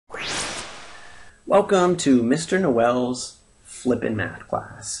Welcome to Mr. Noel's Flippin' Math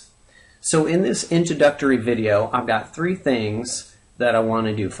class. So in this introductory video, I've got three things that I want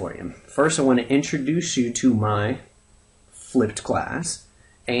to do for you. First, I want to introduce you to my flipped class,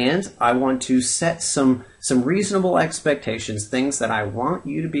 and I want to set some reasonable expectations, things that I want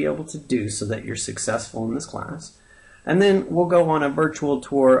you to be able to do so that you're successful in this class. And then we'll go on a virtual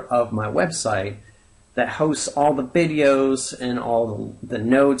tour of my website that hosts all the videos and all the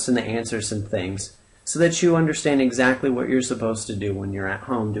notes and the answers and things so that you understand exactly what you're supposed to do when you're at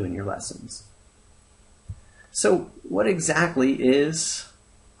home doing your lessons. So what exactly is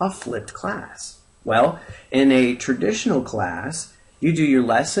a flipped class? Well, in a traditional class, you do your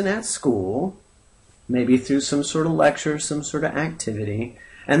lesson at school, maybe through some sort of lecture, some sort of activity,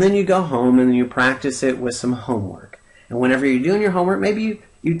 and then you go home and you practice it with some homework. And whenever you're doing your homework, maybe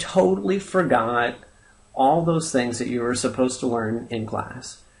you totally forgot all those things that you were supposed to learn in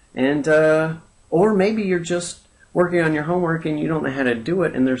class. And or maybe you're just working on your homework and you don't know how to do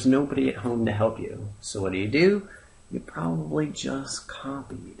it and there's nobody at home to help you. So what do? You probably just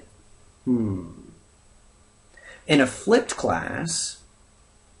copied. In a flipped class,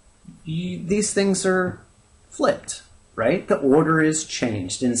 these things are flipped, right? The order is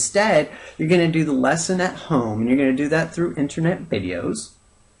changed. Instead, you're going to do the lesson at home, and you're going to do that through internet videos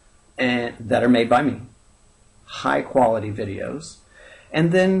that are made by me. High quality videos.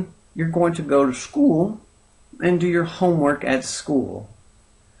 And then you're going to go to school and do your homework at school.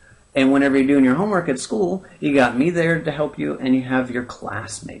 And whenever you're doing your homework at school, you got me there to help you and you have your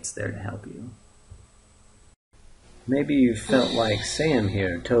classmates there to help you. Maybe you felt like Sam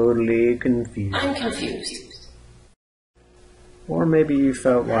here, totally confused. I'm confused. Or maybe you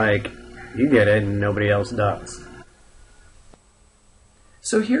felt like you get it and nobody else does.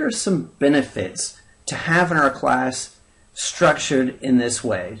 So here are some benefits to having our class structured in this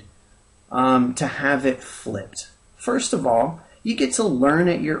way, to have it flipped. First of all, you get to learn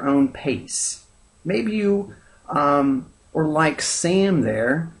at your own pace. Maybe you are like Sam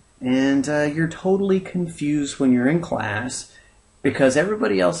there, and you're totally confused when you're in class because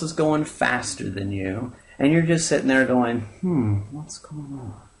everybody else is going faster than you, and you're just sitting there going, what's going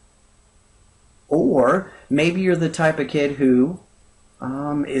on? Or maybe you're the type of kid who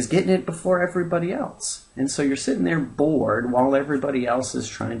is getting it before everybody else. And so you're sitting there bored while everybody else is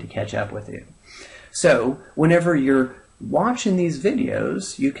trying to catch up with you. So whenever you're watching these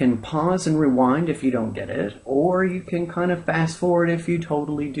videos, you can pause and rewind if you don't get it, or you can kind of fast forward if you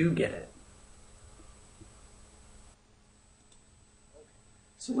totally do get it.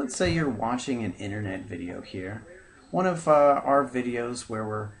 So let's say you're watching an internet video here, one of our videos where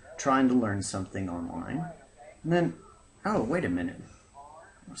we're trying to learn something online, and then, oh, wait a minute.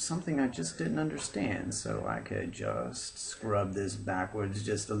 Something I just didn't understand, so I could just scrub this backwards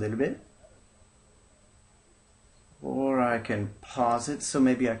just a little bit. Or I can pause it so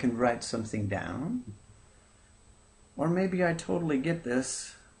maybe I can write something down. Or maybe I totally get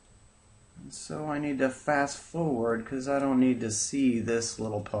this, and so I need to fast forward because I don't need to see this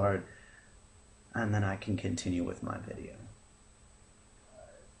little part, and then I can continue with my video.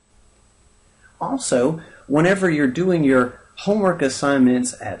 Also, whenever you're doing your homework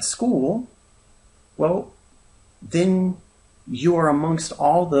assignments at school, well, then you are amongst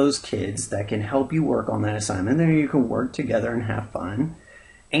all those kids that can help you work on that assignment. Then you can work together and have fun.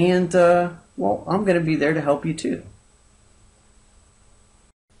 And, well, I'm going to be there to help you too.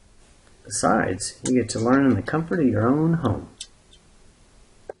 Besides, you get to learn in the comfort of your own home.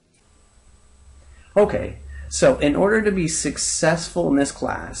 Okay, so in order to be successful in this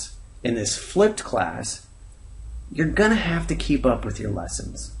class, in this flipped class, you're going to have to keep up with your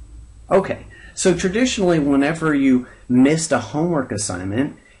lessons. Okay, so traditionally whenever you missed a homework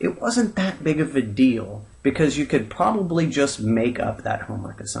assignment, it wasn't that big of a deal because you could probably just make up that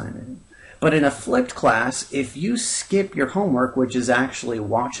homework assignment. But in a flipped class, if you skip your homework, which is actually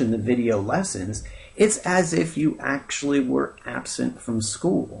watching the video lessons, it's as if you actually were absent from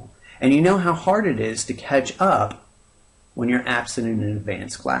school. And you know how hard it is to catch up when you're absent in an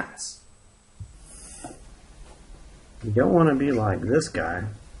advanced class. You don't want to be like this guy.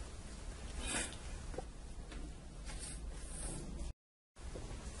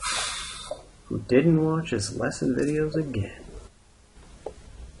 Who didn't watch his lesson videos again.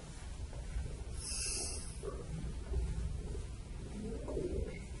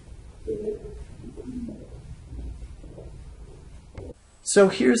 So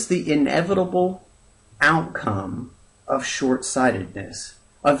here's the inevitable outcome of short-sightedness,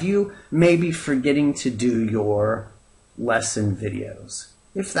 of you maybe forgetting to do your lesson videos.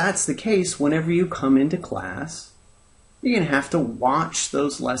 If that's the case, whenever you come into class, You're going to have to watch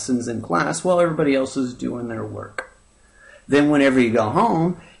those lessons in class while everybody else is doing their work. Then whenever you go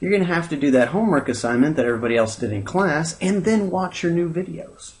home, you're going to have to do that homework assignment that everybody else did in class and then watch your new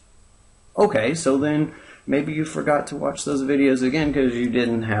videos. Okay, so then maybe you forgot to watch those videos again because you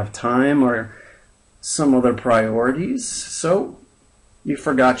didn't have time or some other priorities. So you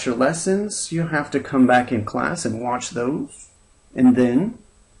forgot your lessons. You have to come back in class and watch those. And then,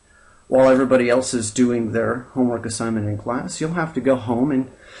 while everybody else is doing their homework assignment in class, you'll have to go home and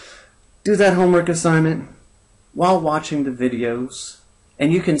do that homework assignment while watching the videos.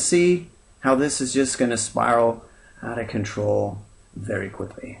 And you can see how this is just going to spiral out of control very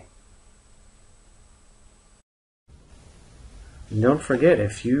quickly. And don't forget,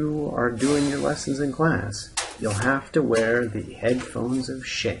 if you are doing your lessons in class, you'll have to wear the headphones of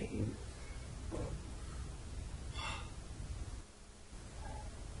shame.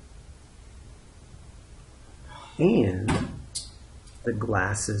 And the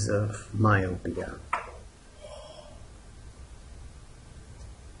glasses of myopia.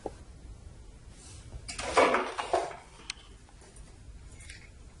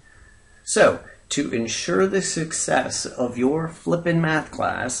 So, to ensure the success of your Flippin' math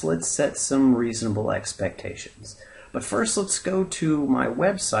class, let's set some reasonable expectations. But first, let's go to my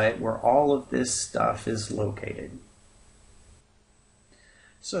website where all of this stuff is located.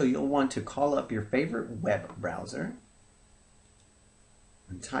 So you'll want to call up your favorite web browser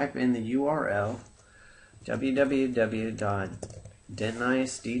and type in the URL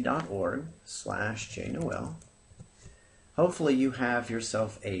www.dentonisd.org/jnoel. Hopefully you have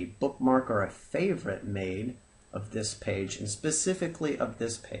yourself a bookmark or a favorite made of this page, and specifically of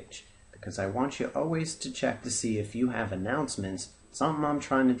this page, because I want you always to check to see if you have announcements, something I'm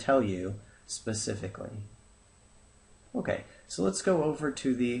trying to tell you specifically. Okay, so let's go over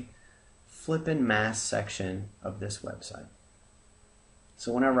to the Flippin' Math section of this website.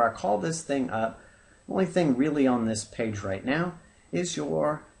 So whenever I call this thing up, the only thing really on this page right now is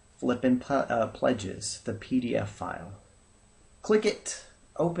your Flippin' pledges, the PDF file. Click it,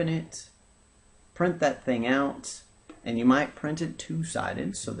 open it, print that thing out, and you might print it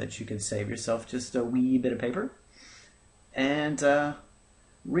two-sided so that you can save yourself just a wee bit of paper, and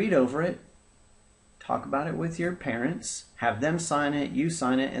read over it. Talk about it with your parents, have them sign it, you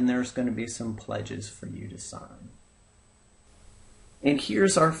sign it, and there's going to be some pledges for you to sign. And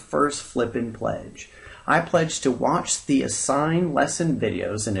here's our first Flippin' pledge. I pledge to watch the assigned lesson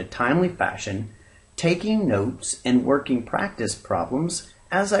videos in a timely fashion, taking notes and working practice problems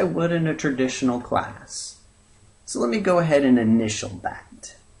as I would in a traditional class. So let me go ahead and initial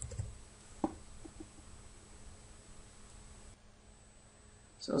that.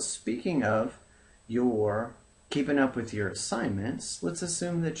 So speaking of you're keeping up with your assignments, let's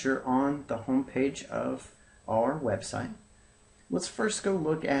assume that you're on the home page of our website. Let's first go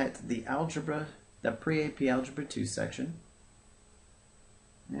look at the algebra, the pre-AP Algebra 2 section.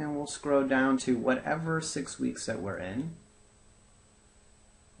 And we'll scroll down to whatever 6 weeks that we're in.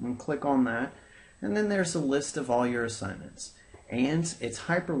 And click on that. And then there's a list of all your assignments. And it's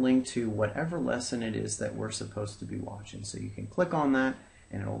hyperlinked to whatever lesson it is that we're supposed to be watching. So you can click on that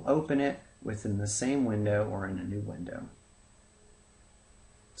and it'll open it within the same window or in a new window.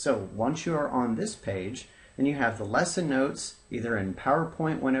 So once you are on this page, then you have the lesson notes either in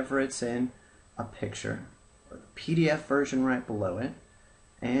PowerPoint whenever it's in a picture, or the PDF version right below it,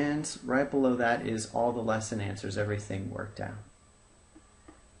 and right below that is all the lesson answers, everything worked out.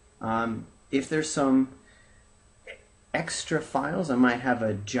 If there's some extra files, I might have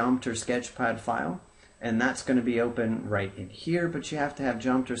a Jumped or Sketchpad file, and that's going to be open right in here, but you have to have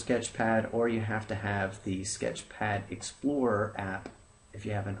Jumped or Sketchpad, or you have to have the Sketchpad Explorer app if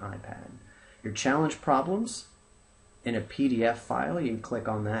you have an iPad. Your challenge problems in a PDF file, you can click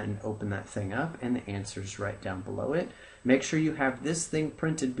on that and open that thing up, and the answer's right down below it. Make sure you have this thing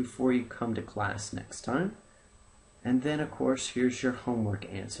printed before you come to class next time. And then, of course, here's your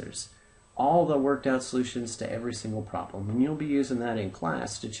homework answers. All the worked out solutions to every single problem, and you'll be using that in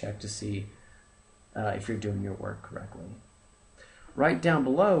class to check to see if you're doing your work correctly. Right down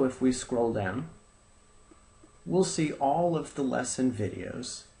below, if we scroll down, we'll see all of the lesson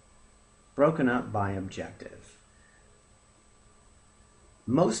videos broken up by objective.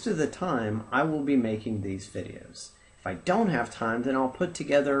 Most of the time, I will be making these videos. If I don't have time, then I'll put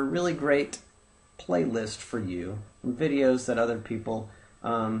together a really great playlist for you, videos that other people,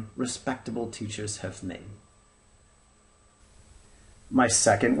 respectable teachers have made. My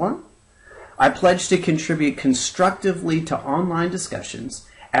second one, I pledge to contribute constructively to online discussions,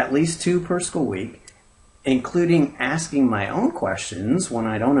 at least 2 per school week, including asking my own questions when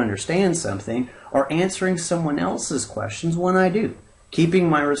I don't understand something or answering someone else's questions when I do, keeping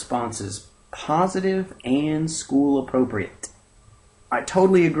my responses positive and school appropriate. I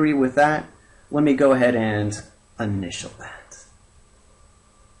totally agree with that. Let me go ahead and initial that.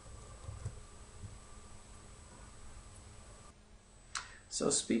 So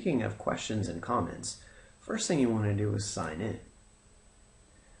speaking of questions and comments, first thing you want to do is sign in.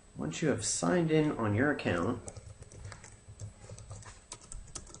 Once you have signed in on your account,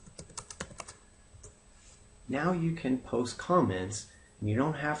 now you can post comments and you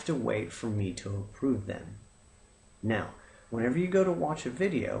don't have to wait for me to approve them. Now, whenever you go to watch a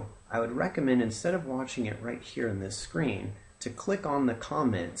video, I would recommend, instead of watching it right here on this screen, to click on the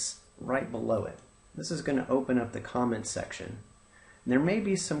comments right below it. This is going to open up the comments section. And there may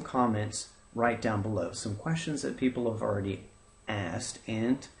be some comments right down below, some questions that people have already asked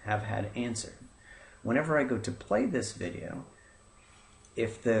and have had answered. Whenever I go to play this video,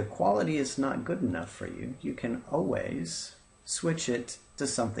 if the quality is not good enough for you, you can always switch it to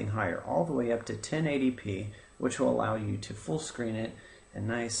something higher, all the way up to 1080p, which will allow you to full screen it in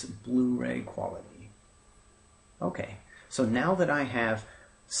nice Blu-ray quality. Okay, so now that I have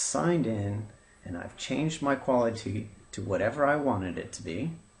signed in and I've changed my quality to whatever I wanted it to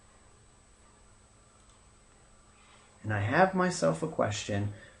be, and I have myself a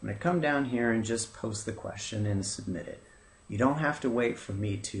question, I'm going to come down here and just post the question and submit it. You don't have to wait for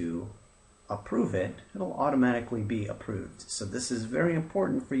me to approve it. It'll automatically be approved. So this is very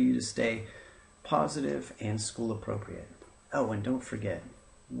important for you to stay positive and school appropriate. Oh, and don't forget,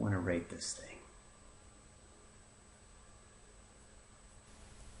 you want to rate this thing.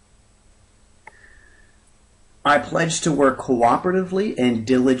 I pledge to work cooperatively and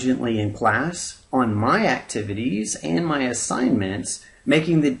diligently in class on my activities and my assignments,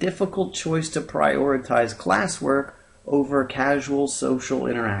 making the difficult choice to prioritize classwork over casual social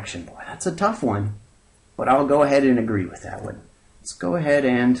interaction. Boy, that's a tough one, but I'll go ahead and agree with that one. Let's go ahead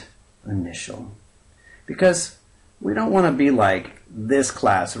and initial. Because we don't want to be like this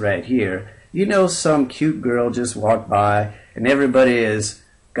class right here. You know, some cute girl just walked by and everybody is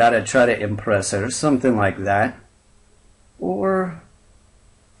got to try to impress her, something like that. Or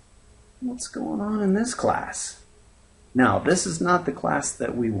what's going on in this class? Now, this is not the class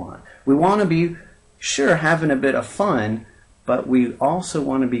that we want. We want to be, sure, having a bit of fun, but we also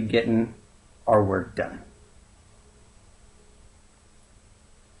want to be getting our work done.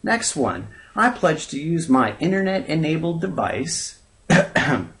 Next one, I pledge to use my internet-enabled device,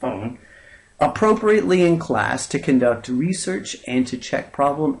 phone, appropriately in class to conduct research and to check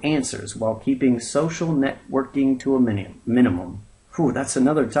problem answers while keeping social networking to a minimum. Whew, that's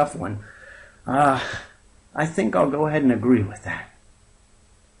another tough one. I think I'll go ahead and agree with that.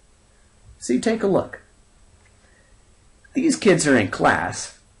 See, take a look. These kids are in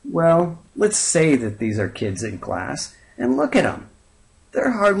class. Well, let's say that these are kids in class, and look at them.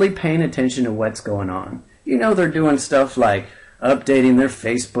 They're hardly paying attention to what's going on. You know, they're doing stuff like updating their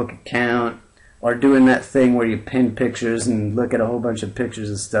Facebook account, or doing that thing where you pin pictures and look at a whole bunch of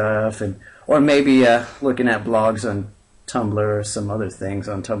pictures of stuff, or maybe looking at blogs on Tumblr or some other things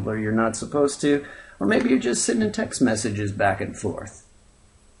on Tumblr you're not supposed to, or maybe you're just sending text messages back and forth.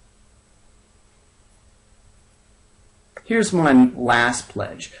 Here's my last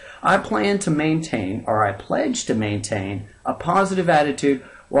pledge. I pledge to maintain a positive attitude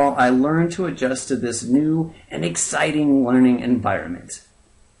while I learn to adjust to this new and exciting learning environment.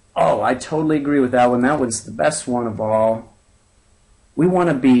 Oh, I totally agree with that one. That one's the best one of all. We want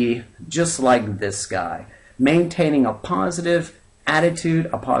to be just like this guy, maintaining a positive attitude,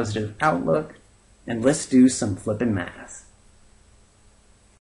 a positive outlook, and let's do some flippin' math.